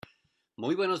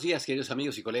Muy buenos días, queridos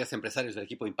amigos y colegas empresarios del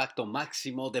equipo Impacto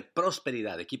Máximo de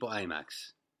Prosperidad, equipo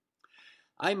IMAX.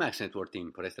 IMAX Network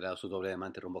Team, por este lado su doble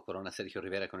diamante rumbo corona, Sergio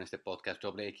Rivera con este podcast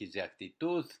doble X de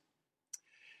actitud.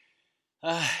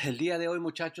 El día de hoy,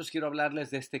 muchachos, quiero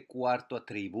hablarles de este cuarto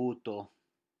atributo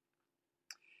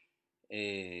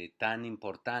tan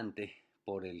importante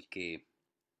por el que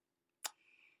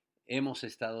hemos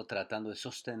estado tratando de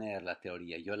sostener la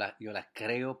teoría. Yo la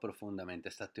creo profundamente,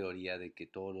 esta teoría de que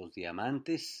todos los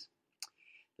diamantes,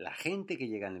 la gente que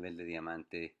llega al nivel de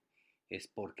diamante es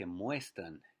porque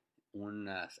muestran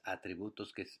unos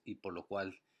atributos y por lo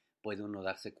cual puede uno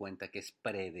darse cuenta que es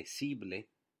predecible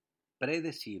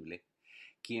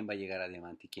quién va a llegar a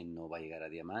diamante y quién no va a llegar a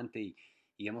diamante.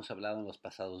 Y hemos hablado en los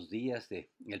pasados días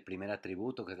de el primer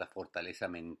atributo, que es la fortaleza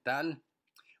mental.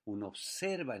 Uno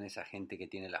observa en esa gente que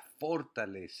tiene la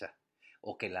fortaleza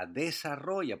o que la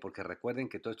desarrolla, porque recuerden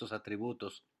que todos estos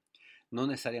atributos no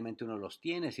necesariamente uno los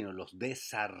tiene, sino los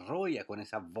desarrolla con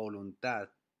esa voluntad.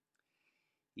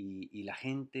 Y la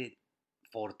gente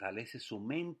fortalece su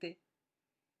mente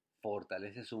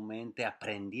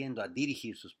aprendiendo a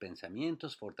dirigir sus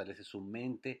pensamientos, fortalece su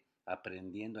mente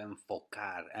aprendiendo a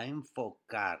enfocar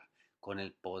con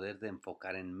el poder de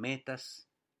enfocar en metas,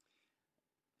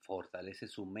 fortalece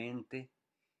su mente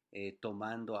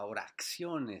tomando ahora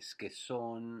acciones que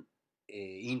son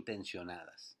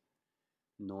intencionadas.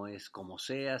 No es como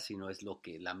sea, sino es lo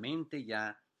que la mente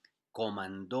ya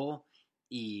comandó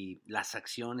y las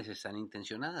acciones están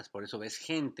intencionadas. Por eso ves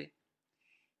gente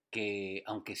que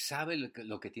aunque sabe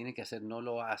lo que tiene que hacer, no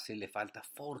lo hace, le falta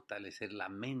fortalecer la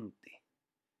mente.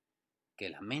 Que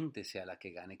la mente sea la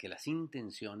que gane, que las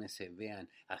intenciones se vean,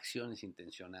 acciones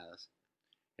intencionadas.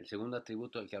 El segundo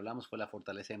atributo del que hablamos fue la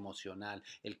fortaleza emocional,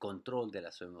 el control de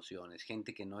las emociones.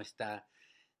 Gente que no está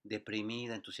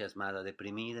deprimida, entusiasmada,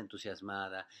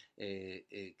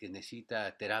 que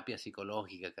necesita terapia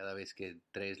psicológica cada vez que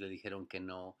tres le dijeron que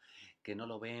no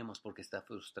lo vemos porque está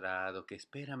frustrado, que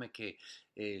espérame que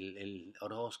el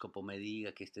horóscopo me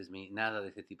diga que este es nada de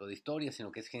ese tipo de historias,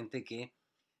 sino que es gente que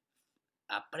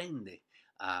aprende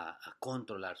a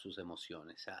controlar sus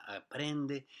emociones,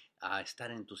 aprende a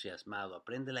estar entusiasmado,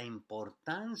 aprende la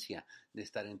importancia de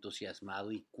estar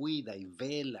entusiasmado y cuida y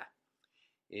vela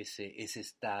ese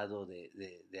estado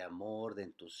de amor, de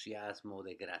entusiasmo,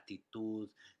 de gratitud,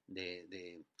 de,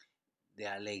 de, de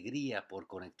alegría por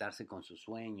conectarse con sus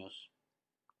sueños.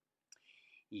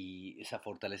 Y esa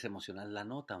fortaleza emocional la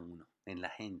nota uno en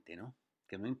la gente, ¿no?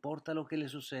 Que no importa lo que le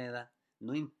suceda,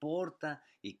 no importa,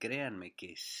 y créanme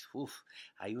que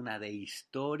hay una de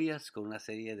historias con una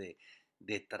serie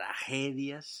de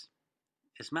tragedias.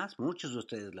 Es más, muchos de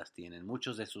ustedes las tienen,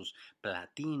 muchos de sus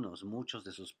platinos, muchos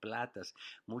de sus platas,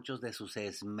 muchos de sus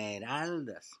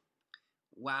esmeraldas.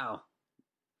 ¡Wow!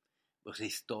 Pues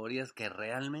historias que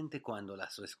realmente cuando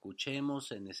las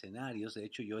escuchemos en escenarios, de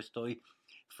hecho yo estoy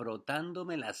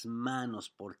frotándome las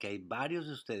manos porque hay varios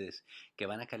de ustedes que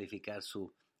van a calificar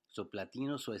su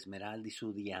platino, su esmeralda y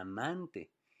su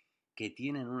diamante, que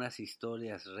tienen unas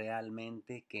historias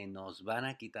realmente que nos van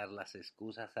a quitar las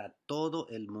excusas a todo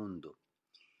el mundo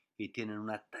y tienen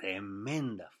una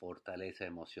tremenda fortaleza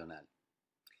emocional.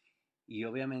 Y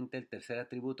obviamente el tercer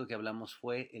atributo que hablamos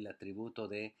fue el atributo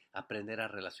de aprender a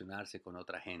relacionarse con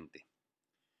otra gente,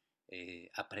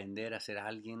 aprender a ser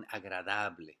alguien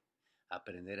agradable,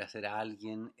 aprender a ser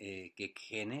alguien que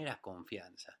genera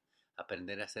confianza,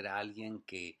 aprender a ser alguien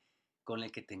con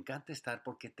el que te encanta estar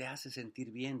porque te hace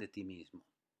sentir bien de ti mismo.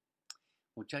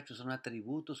 Muchachos, son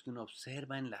atributos que uno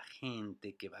observa en la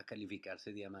gente que va a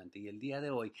calificarse diamante. Y el día de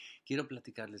hoy quiero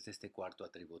platicarles de este cuarto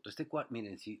atributo.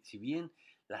 Miren, si bien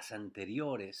las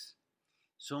anteriores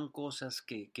son cosas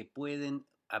que pueden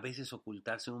a veces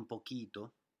ocultarse un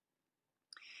poquito,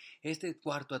 este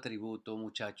cuarto atributo,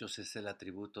 muchachos, es el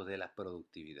atributo de la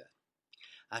productividad.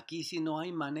 Aquí sí no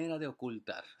hay manera de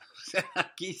ocultar. O sea,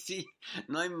 aquí sí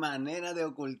no hay manera de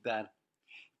ocultar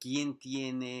quién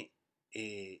tiene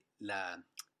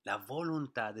la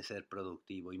voluntad de ser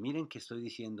productivo. Y miren que estoy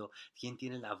diciendo quién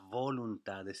tiene la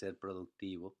voluntad de ser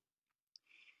productivo.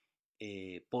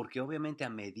 Porque obviamente a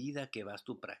medida que vas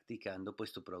tú practicando,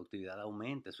 pues tu productividad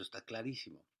aumenta, eso está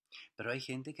clarísimo. Pero hay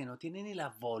gente que no tiene ni la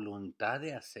voluntad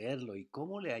de hacerlo. ¿Y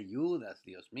cómo le ayudas,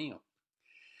 Dios mío?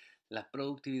 La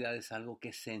productividad es algo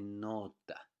que se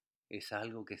nota, es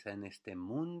algo que está en este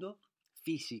mundo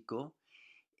físico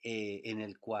en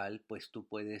el cual pues tú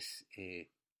puedes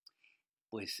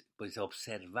pues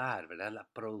observar, ¿verdad? La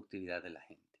productividad de la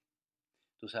gente.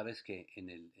 Tú sabes que en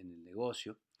el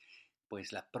negocio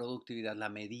pues la productividad la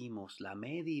medimos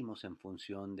en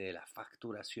función de la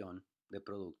facturación de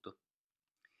producto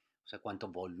O sea, cuánto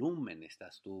volumen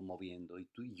estás tú moviendo y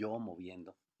tú y yo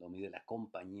moviendo. Lo mide la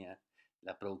compañía,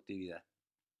 la productividad.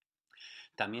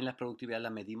 También la productividad la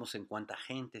medimos en cuánta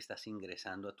gente estás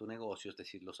ingresando a tu negocio, es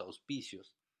decir, los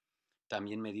auspicios.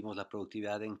 También medimos la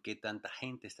productividad en qué tanta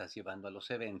gente estás llevando a los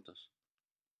eventos.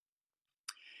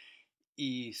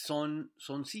 Y son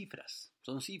cifras,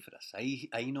 son cifras.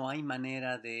 Ahí no hay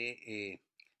manera de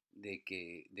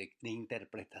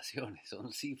interpretaciones,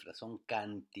 son cifras, son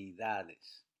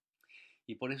cantidades.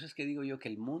 Y por eso es que digo yo que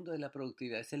el mundo de la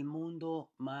productividad es el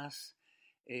mundo más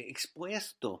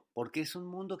expuesto, porque es un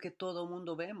mundo que todo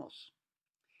mundo vemos.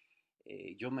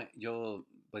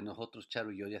 Pues nosotros,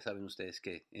 Charo y yo, ya saben ustedes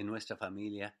que en nuestra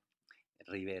familia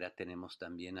Rivera tenemos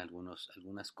también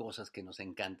algunas cosas que nos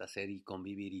encanta hacer y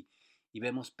convivir y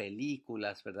vemos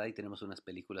películas, ¿verdad? Y tenemos unas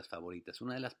películas favoritas.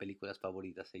 Una de las películas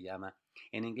favoritas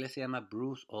en inglés se llama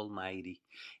Bruce Almighty,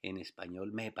 en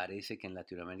español me parece que en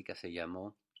Latinoamérica se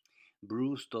llamó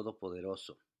Bruce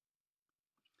Todopoderoso.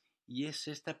 Y es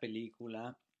esta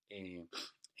película eh,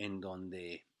 en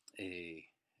donde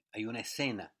hay una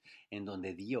escena en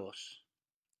donde Dios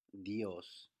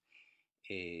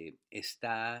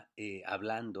está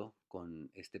hablando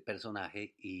con este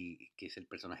personaje y que es el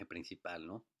personaje principal,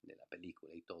 ¿no? De la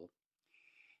película y todo.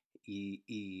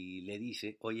 Y le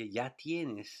dice, oye, ya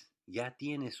tienes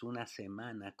una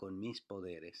semana con mis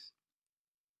poderes.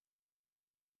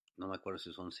 No me acuerdo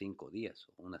si son 5 días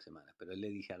o una semana, pero él le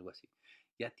dice algo así.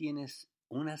 Ya tienes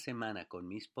una semana con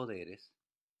mis poderes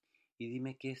y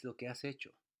dime qué es lo que has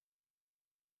hecho.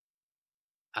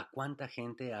 ¿A cuánta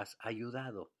gente has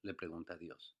ayudado? Le pregunta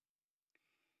Dios.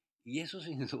 Y eso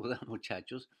sin duda,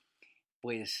 muchachos,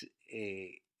 pues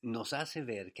nos hace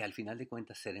ver que al final de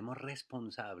cuentas seremos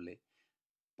responsables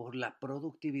por la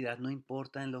productividad, no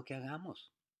importa en lo que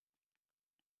hagamos.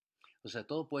 O sea,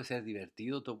 todo puede ser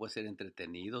divertido, todo puede ser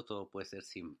entretenido, todo puede ser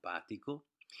simpático,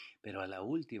 pero a la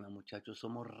última, muchachos,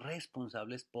 somos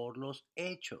responsables por los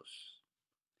hechos.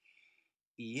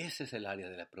 Y ese es el área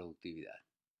de la productividad.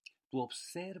 Tú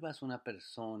observas una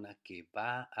persona que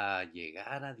va a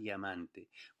llegar a diamante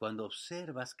cuando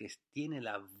observas que tiene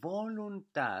la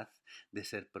voluntad de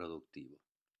ser productivo.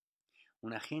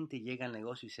 Una gente llega al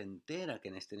negocio y se entera que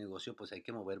en este negocio pues hay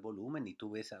que mover volumen y tú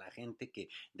ves a la gente que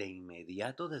de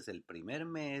inmediato desde el primer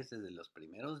mes, desde los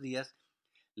primeros días,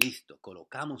 listo,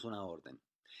 colocamos una orden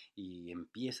y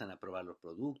empiezan a probar los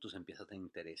productos, empiezan a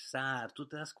interesar. Tú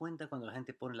te das cuenta cuando la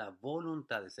gente pone la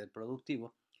voluntad de ser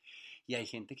productivo y hay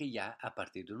gente que ya a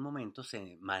partir de un momento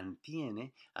se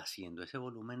mantiene haciendo ese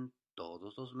volumen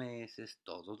todos los meses,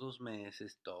 todos los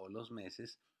meses, todos los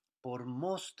meses, por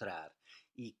mostrar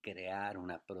y crear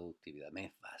una productividad.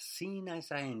 Me fascina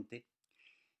esa gente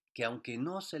que aunque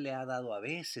no se le ha dado a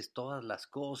veces todas las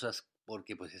cosas,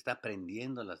 porque pues está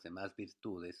aprendiendo las demás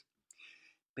virtudes,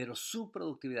 pero su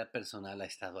productividad personal ha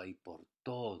estado ahí por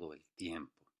todo el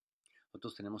tiempo.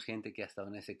 Nosotros tenemos gente que ha estado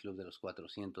en ese club de los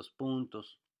 400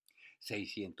 puntos,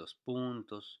 600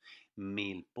 puntos,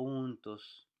 1000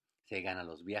 puntos, se gana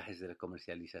los viajes de la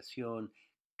comercialización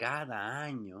cada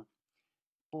año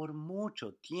por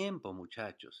mucho tiempo,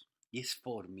 muchachos. Y es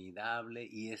formidable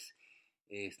y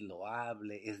es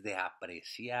loable, es de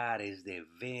apreciar, es de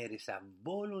ver esa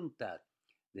voluntad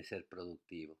de ser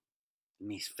productivo.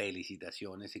 Mis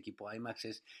felicitaciones, equipo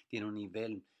IMAX tiene un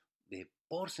nivel de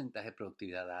porcentaje de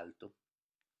productividad alto.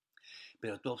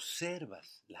 Pero tú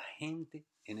observas la gente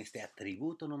en este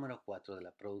atributo número 4 de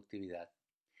la productividad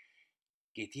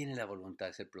que tiene la voluntad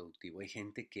de ser productivo. Hay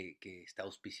gente que está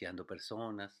auspiciando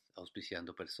personas,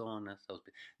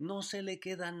 No se le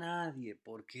queda a nadie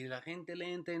porque la gente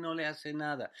le entra y no le hace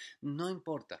nada. No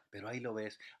importa, pero ahí lo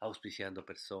ves auspiciando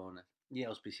personas y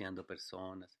auspiciando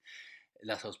personas.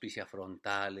 Las auspicia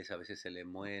frontales, a veces se le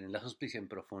mueren. Las auspicia en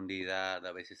profundidad,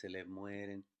 a veces se le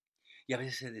mueren. Y a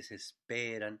veces se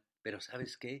desesperan, pero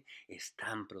 ¿sabes qué?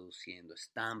 Están produciendo,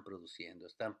 están produciendo,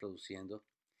 están produciendo.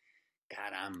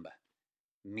 Caramba,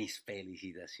 mis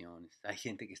felicitaciones. Hay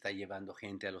gente que está llevando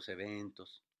gente a los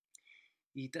eventos.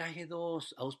 Y traje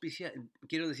dos,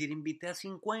 quiero decir, invité a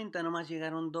 50, nomás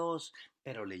llegaron dos,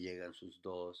 pero le llegan sus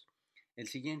dos. El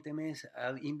siguiente mes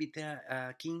invité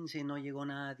a 15, no llegó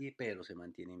nadie, pero se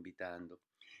mantiene invitando.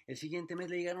 El siguiente mes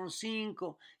le llegaron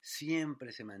 5,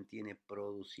 siempre se mantiene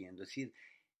produciendo. Es decir,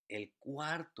 el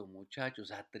cuarto,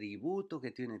 muchachos, atributo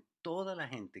que tiene toda la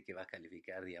gente que va a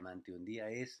calificar diamante un día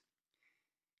es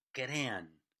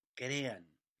crean, crean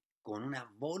con una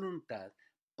voluntad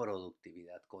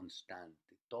productividad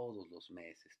constante, todos los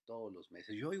meses, todos los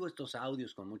meses. Yo oigo estos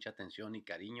audios con mucha atención y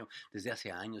cariño desde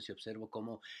hace años y observo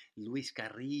cómo Luis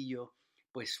Carrillo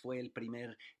pues fue el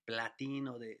primer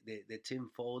platino de Tim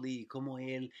Foley y cómo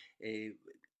él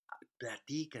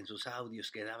platica en sus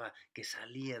audios que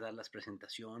salía a dar las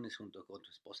presentaciones junto con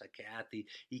tu esposa Kathy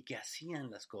y que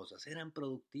hacían las cosas, eran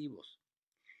productivos.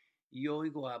 Y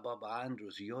oigo a Bob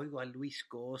Andrews, y oigo a Luis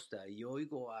Costa, y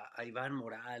oigo a Iván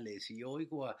Morales, y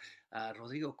oigo a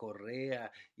Rodrigo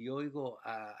Correa, y oigo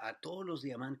a todos los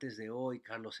diamantes de hoy,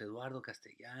 Carlos Eduardo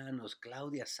Castellanos,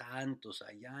 Claudia Santos,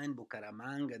 allá en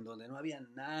Bucaramanga, en donde no había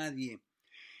nadie.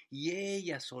 Y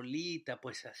ella solita,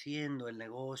 pues haciendo el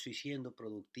negocio y siendo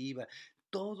productiva.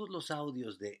 Todos los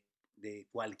audios de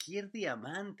cualquier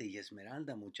diamante y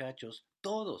esmeralda, muchachos,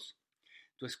 todos.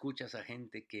 Tú escuchas a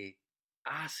gente que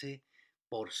hace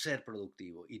por ser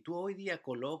productivo. Y tú hoy día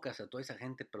colocas a toda esa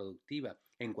gente productiva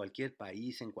en cualquier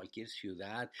país, en cualquier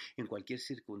ciudad, en cualquier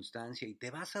circunstancia, y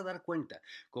te vas a dar cuenta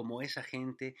como esa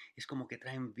gente es como que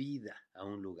traen vida a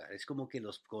un lugar. Es como que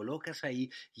los colocas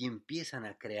ahí y empiezan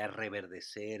a crear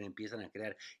reverdecer, empiezan a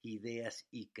crear ideas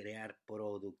y crear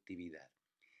productividad.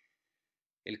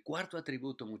 El cuarto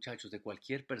atributo, muchachos, de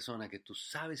cualquier persona que tú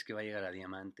sabes que va a llegar a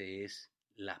diamante es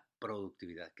la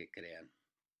productividad que crean.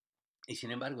 Y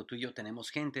sin embargo, tú y yo tenemos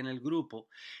gente en el grupo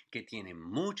que tiene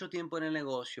mucho tiempo en el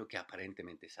negocio, que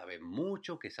aparentemente sabe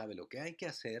mucho, que sabe lo que hay que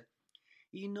hacer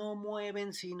y no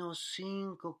mueven sino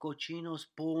 5 cochinos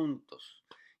puntos.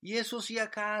 Y eso sí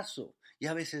acaso, y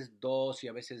a veces 2, y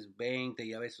a veces 20,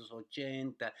 y a veces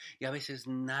 80, y a veces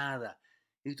nada.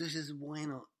 Y tú dices,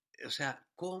 bueno, o sea,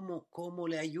 ¿cómo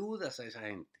le ayudas a esa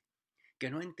gente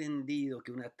que no ha entendido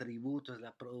que un atributo es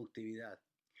la productividad?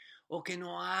 O que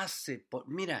no hace.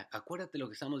 Mira, acuérdate lo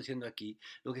que estamos diciendo aquí.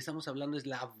 Lo que estamos hablando es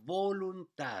la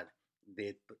voluntad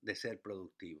de ser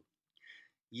productivo.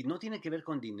 Y no tiene que ver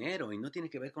con dinero y no tiene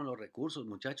que ver con los recursos,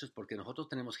 muchachos, porque nosotros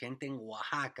tenemos gente en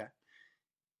Oaxaca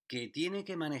que tiene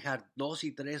que manejar 2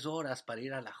 y 3 horas para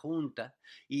ir a la junta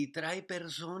y trae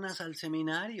personas al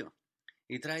seminario.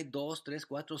 Y trae 2, 3,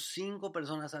 4, 5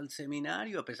 personas al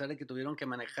seminario, a pesar de que tuvieron que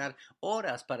manejar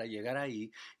horas para llegar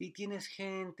ahí. Y tienes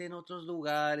gente en otros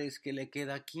lugares que le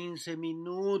queda 15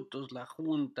 minutos la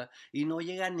junta y no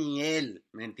llega ni él,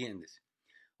 ¿me entiendes?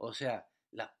 O sea,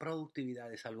 la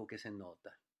productividad es algo que se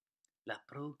nota. La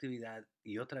productividad,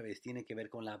 y otra vez, tiene que ver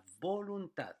con la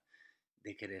voluntad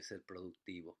de querer ser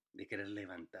productivo, de querer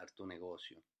levantar tu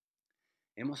negocio.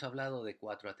 Hemos hablado de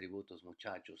 4 atributos,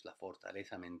 muchachos: la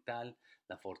fortaleza mental,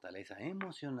 la fortaleza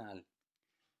emocional,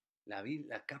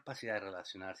 la capacidad de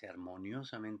relacionarse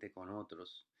armoniosamente con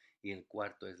otros, y el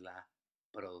cuarto es la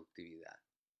productividad.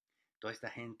 Toda esta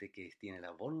gente que tiene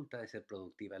la voluntad de ser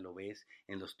productiva lo ves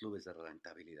en los clubes de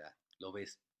rentabilidad, lo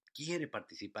ves, quiere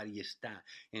participar y está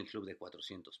en el club de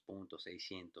 400 puntos,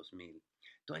 600, 1000.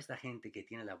 Toda esta gente que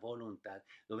tiene la voluntad,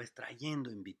 lo ves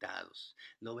trayendo invitados,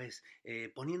 lo ves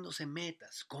poniéndose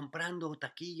metas, comprando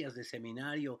taquillas de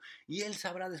seminario, y él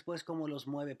sabrá después cómo los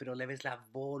mueve, pero le ves la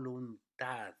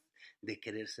voluntad de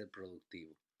querer ser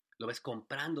productivo. Lo ves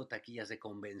comprando taquillas de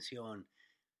convención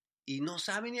y no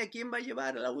sabe ni a quién va a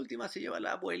llevar. A la última se lleva a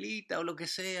la abuelita o lo que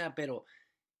sea, pero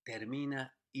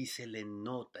termina y se le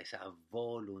nota esa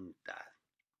voluntad.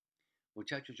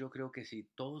 Muchachos, yo creo que si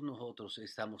todos nosotros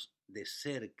estamos de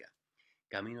cerca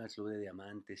camino al club de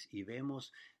diamantes y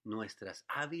vemos nuestras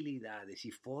habilidades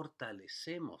y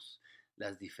fortalecemos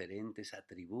los diferentes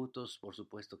atributos, por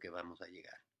supuesto que vamos a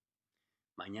llegar.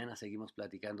 Mañana seguimos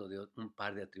platicando de un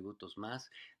par de atributos más.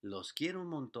 Los quiero un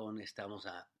montón. Estamos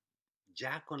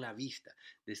ya con la vista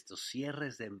de estos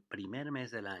cierres del primer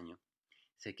mes del año.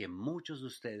 Sé que muchos de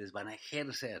ustedes van a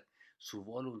ejercer su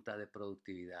voluntad de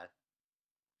productividad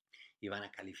y van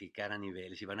a calificar a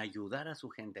niveles y van a ayudar a su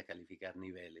gente a calificar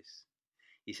niveles.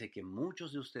 Y sé que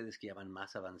muchos de ustedes que ya van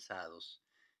más avanzados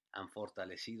han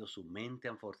fortalecido su mente,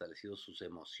 han fortalecido sus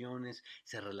emociones,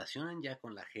 se relacionan ya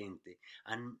con la gente,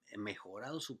 han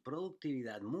mejorado su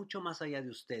productividad mucho más allá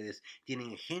de ustedes,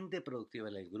 tienen gente productiva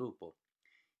en el grupo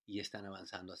y están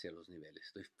avanzando hacia los niveles.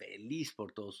 Estoy feliz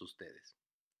por todos ustedes.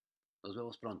 Nos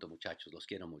vemos pronto, muchachos. Los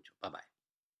quiero mucho. Bye bye.